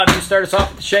You start us off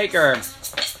with the shaker.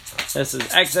 This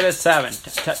is Exodus 7. And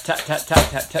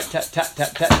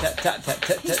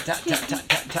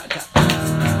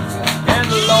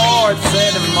the Lord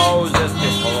said to Moses,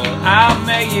 behold, I'll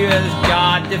make you as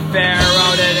God to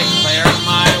Pharaoh to declare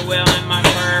my will and my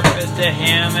purpose to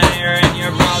him, and Aaron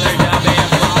your brother shall be a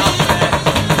prophet.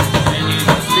 And you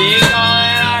speak all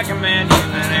that I command you,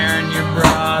 and Aaron your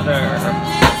brother.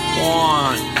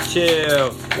 1, 2,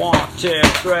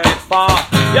 3, 4.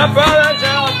 Your brother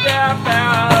shall tell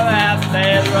Pharaoh that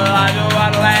says, will I do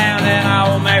what land, and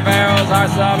I will make Pharaoh's heart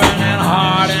stubborn and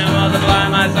hard, and multiply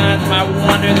my signs, my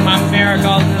wonders, my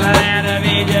miracles in the land of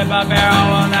Egypt. But Pharaoh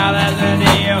will not listen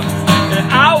to you. And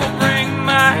I will bring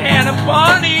my hand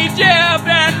upon Egypt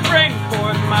and bring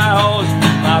forth my host,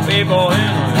 my people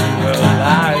in will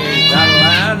die. Out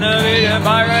of the land of Egypt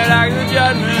by great acts of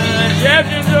judgment, the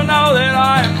Egyptians shall know that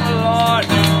I am the Lord.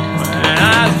 And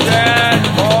I stretch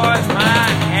forth my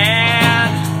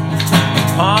hand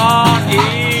upon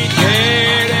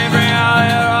Egypt and bring out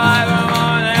their life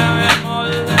among them. And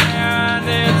Moses and Aaron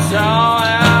did so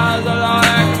as the Lord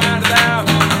had commanded them.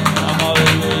 Now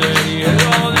Moses was 80 years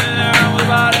old, and Aaron was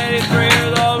about 83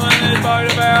 years old when they spoke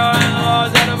to Pharaoh. And the Lord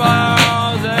said to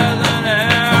Moses and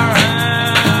Aaron,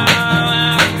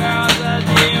 Pharaoh said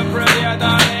to you, prove your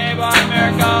authority by a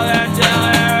miracle, then tell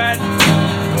Aaron,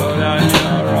 go down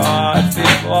your rod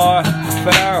before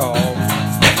Pharaoh,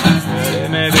 that it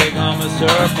may become a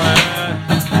serpent.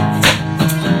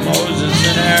 Moses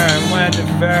and Aaron went to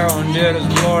Pharaoh and did as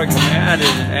the Lord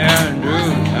commanded, and Aaron drew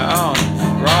down the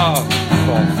rod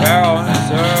before Pharaoh, and his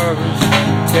servants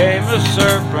came a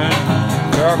serpent.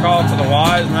 Pharaoh called for the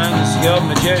wise men, the skilled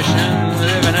magicians, the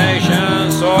divination,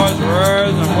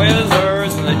 sorcerers, and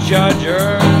wizards, and the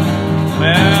judgers.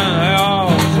 Man, they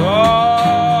all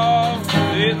saw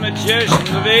these magicians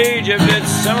of Egypt did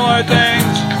similar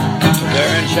things with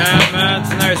their enchantments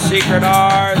and their secret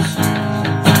arts.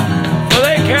 For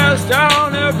they cast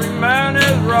down every man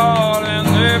his rod, and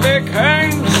they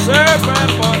became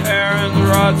serpents. But Aaron's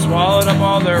rod swallowed up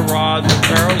all their rods. But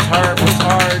Pharaoh's heart was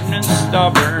hardened and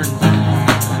stubborn,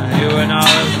 and he would not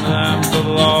listen to them. So the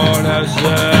Lord has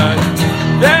said.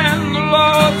 Then the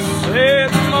Lord said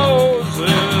to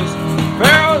Moses,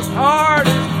 Pharaoh's heart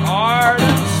is hard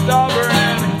and stubborn,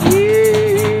 and he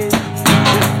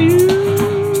refuses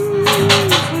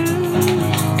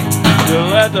to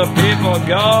let the people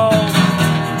go.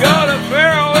 Go to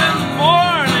Pharaoh in the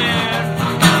morning.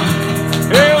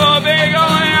 He will be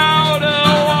going out to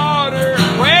the water.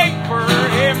 Wait for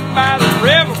him by the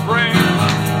river brink.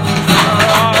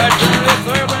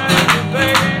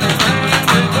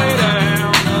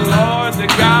 The Lord, the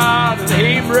God of the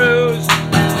Hebrews,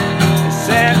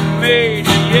 sent me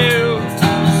to you,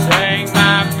 saying,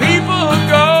 my people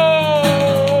go.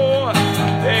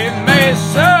 They may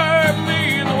serve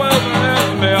me in the wilderness.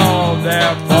 Behold,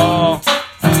 therefore,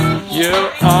 you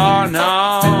are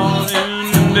now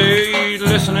indeed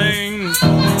listening.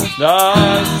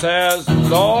 Thus says the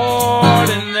Lord,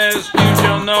 in this you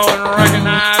shall know and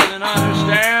recognize and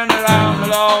understand that I am the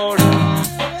Lord.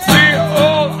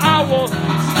 Behold, I will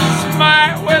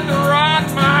smite with the rod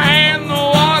in my hand the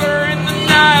water in the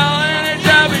Nile, and it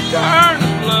shall be turned to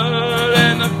blood,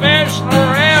 and the fish in the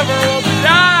river will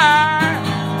die,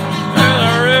 and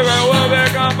the river will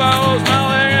become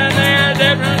foul-smelling, and the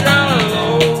Egyptians shall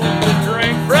loathe to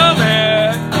drink from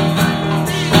it.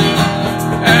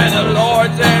 And the Lord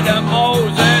said to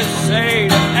Moses, say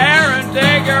to Aaron,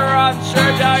 take your rod and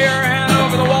stretch out your hand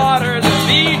over the waters of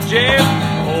Egypt,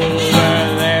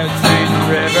 over their same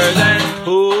rivers and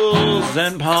pools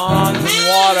and ponds and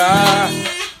water,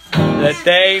 that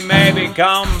they may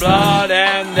become blood,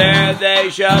 and there they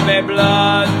shall be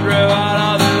blood throughout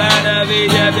all the land of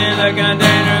Egypt, in the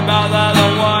container, both of the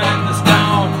wood and the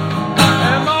stone.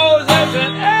 And Moses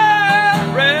and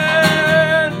Aaron,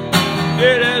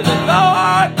 it is the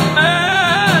Lord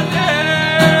commanded.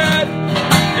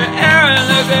 And Aaron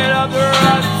lifted up the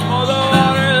rod and smote the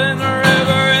water in the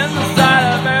river in the sight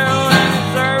of Pharaoh and his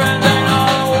servants, and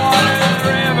all the water in the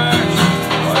river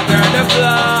was turned to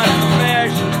blood. The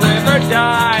fish in the river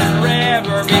died, the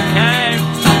river became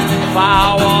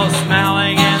foul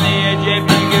smelling, and the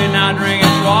Egyptians could not drink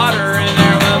its water, and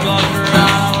there was blood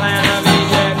throughout the land of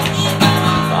Egypt.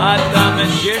 But the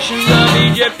magicians of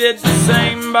Egypt did the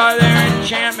same by their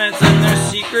enchantments and their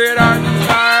secret art. And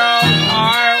Pharaoh's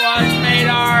heart was made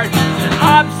hard and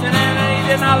obstinate, and he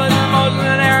did not listen to Moses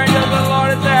and Aaron, just as the Lord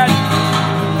had said.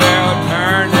 Pharaoh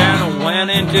turned and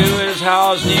went into his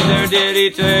house, neither did he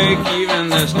take even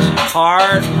this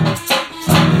heart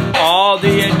All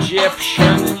the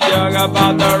Egyptians dug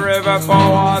about the river for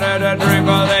water to drink,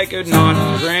 but they could not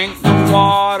drink the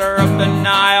water of the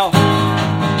Nile. 7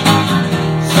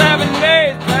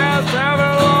 days passed,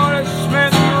 having Lord and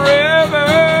Smitten River.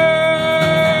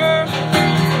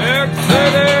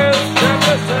 Exodus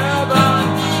chapter 7.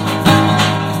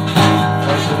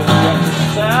 Exodus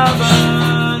chapter 7.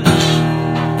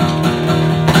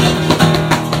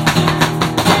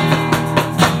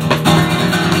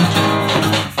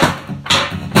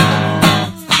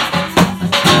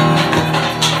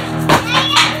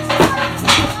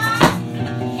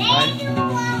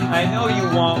 I know you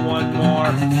want one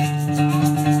more.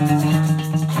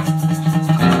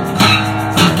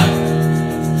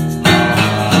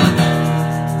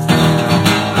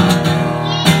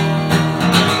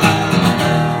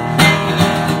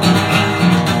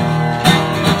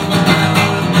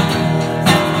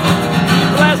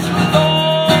 Bless the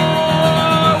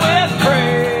Lord with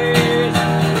praise.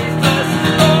 Bless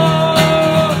the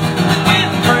Lord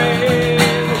with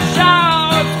praise.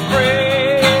 Shout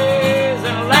praise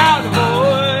in a loud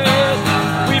voice.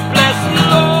 We bless the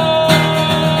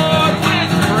Lord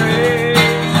with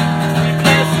praise. We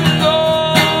bless the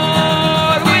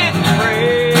Lord with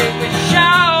praise. We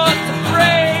shout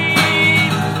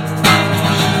praise.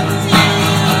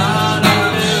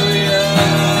 Hallelujah.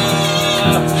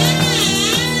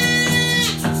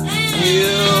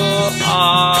 You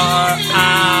are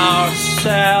our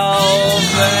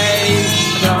salvation.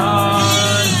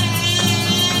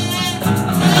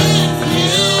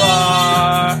 You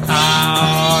are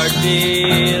our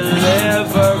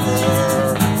deliverer.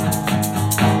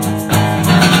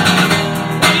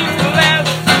 We bless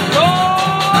the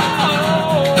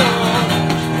Lord.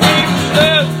 We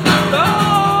bless the Lord.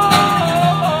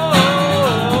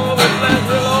 We bless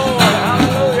the Lord.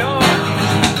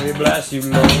 Hallelujah. We bless you,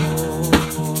 Lord.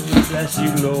 We bless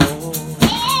you, Lord.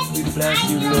 We bless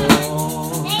you,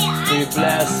 Lord. We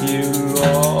bless you,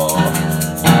 Lord.